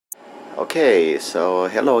Okay, so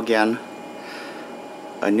hello again.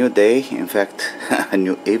 A new day, in fact, a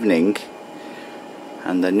new evening,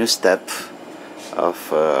 and a new step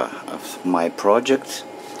of my project.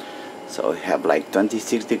 So we have like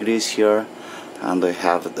 26 degrees here, and we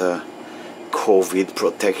have the COVID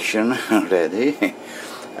protection ready,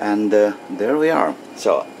 and there we are.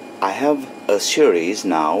 So I have a series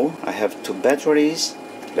now. I have two batteries.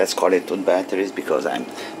 Let's call it two batteries because I'm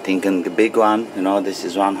thinking the big one, you know, this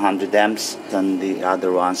is 100 amps and the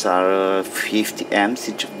other ones are 50 amps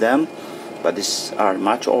each of them, but these are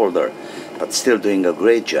much older but still doing a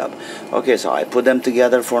great job. Okay, so I put them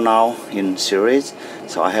together for now in series.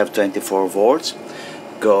 So I have 24 volts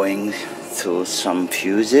going to some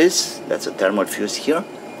fuses. That's a thermal fuse here.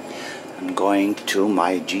 I'm going to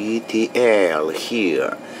my GTIL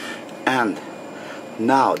here, and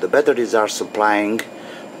now the batteries are supplying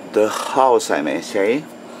the house, I may say.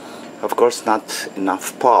 Of course not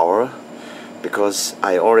enough power because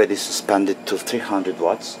I already suspended to 300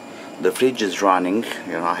 watts. The fridge is running,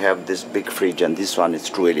 you know, I have this big fridge and this one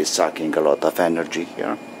is really sucking a lot of energy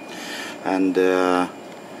here. And I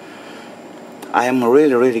am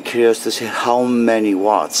really curious to see how many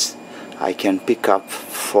watts I can pick up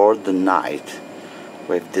for the night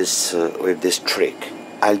with this trick.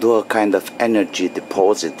 I'll do a kind of energy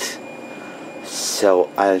deposit. So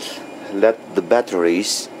I'll let the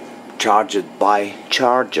batteries charge it by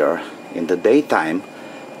charger in the daytime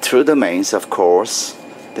through the mains, of course.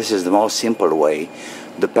 This is the most simple way.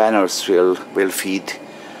 The panels will feed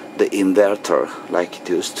the inverter like it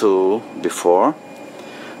used to before.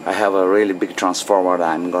 I have a really big transformer.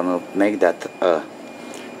 I'm gonna make that a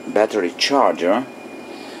battery charger,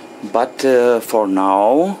 but for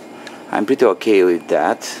now I'm pretty okay with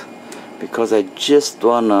that because I just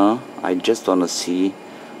wanna see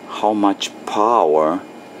how much power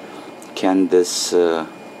can this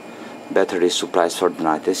battery supplies for the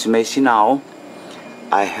night. As you may see now,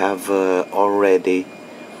 I have already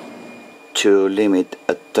to limit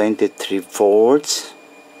at 23 volts.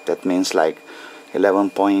 That means like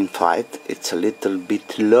 11.5. It's a little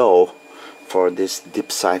bit low for these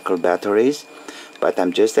deep cycle batteries, but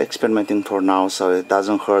I'm just experimenting for now, so it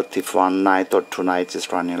doesn't hurt if one night or 2 nights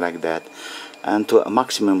is running like that. And to a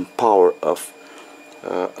maximum power of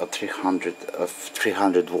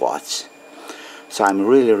 300 watts. So I'm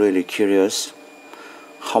really curious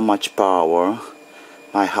how much power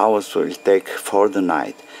my house will take for the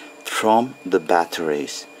night from the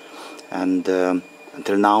batteries. And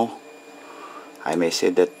until now I may say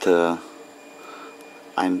that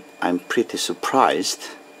I'm pretty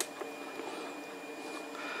surprised.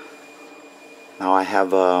 Now I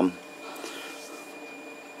have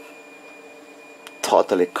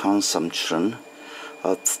totally consumption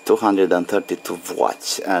of 232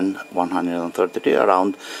 watts and 133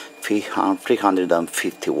 around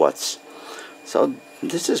 350 watts. So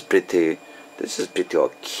this is pretty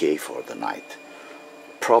okay for the night.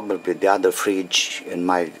 Probably the other fridge in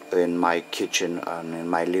my kitchen and in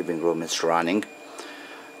my living room is running,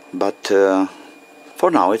 but for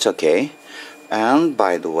now it's okay. And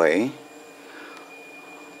by the way,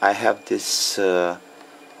 I have this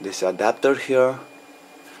adapter here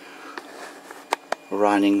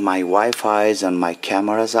running my Wi-Fi's and my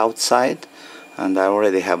cameras outside, and I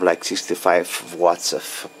already have like 65 watts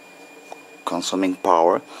of consuming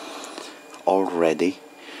power already,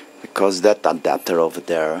 because that adapter over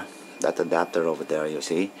there, you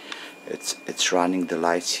see, it's running the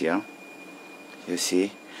lights here. You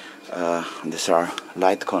see, these are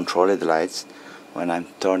light controlled lights. When I'm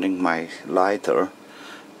turning my lighter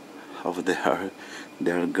over there,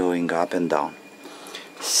 they're going up and down.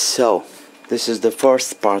 So this is the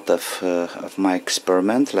first part of my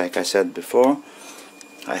experiment. Like I said before,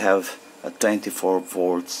 I have a 24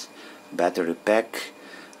 volts battery pack,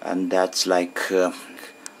 and that's like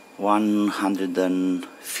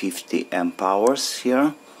 150 amp hours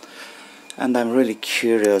here. And I'm really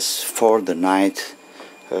curious for the night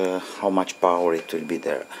how much power it will be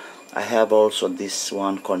there. I have also this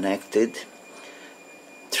one connected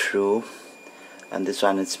through, and this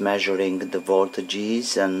one is measuring the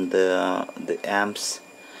voltages and the amps.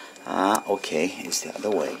 Okay, it's the other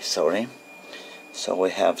way, sorry. So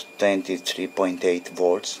we have 23.8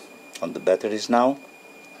 volts on the batteries now.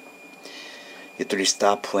 It will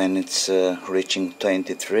stop when it's reaching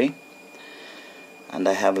 23, and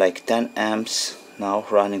I have like 10 amps now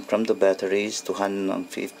running from the batteries,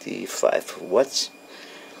 255 watts.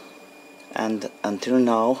 And until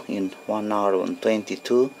now, in 1 hour and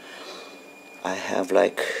 22, I have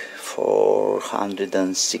like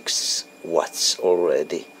 406 watts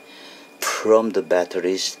already from the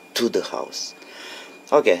batteries to the house.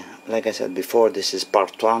 Okay, like I said before, this is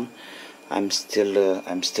part 1. I'm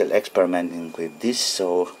still experimenting with this,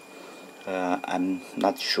 so I'm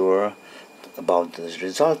not sure about the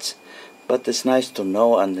results, but it's nice to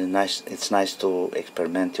know, and it's nice to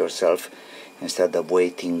experiment yourself instead of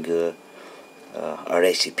waiting a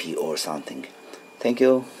recipe or something. Thank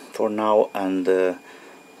you for now, and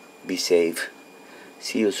be safe.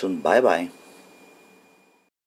 See you soon. Bye bye.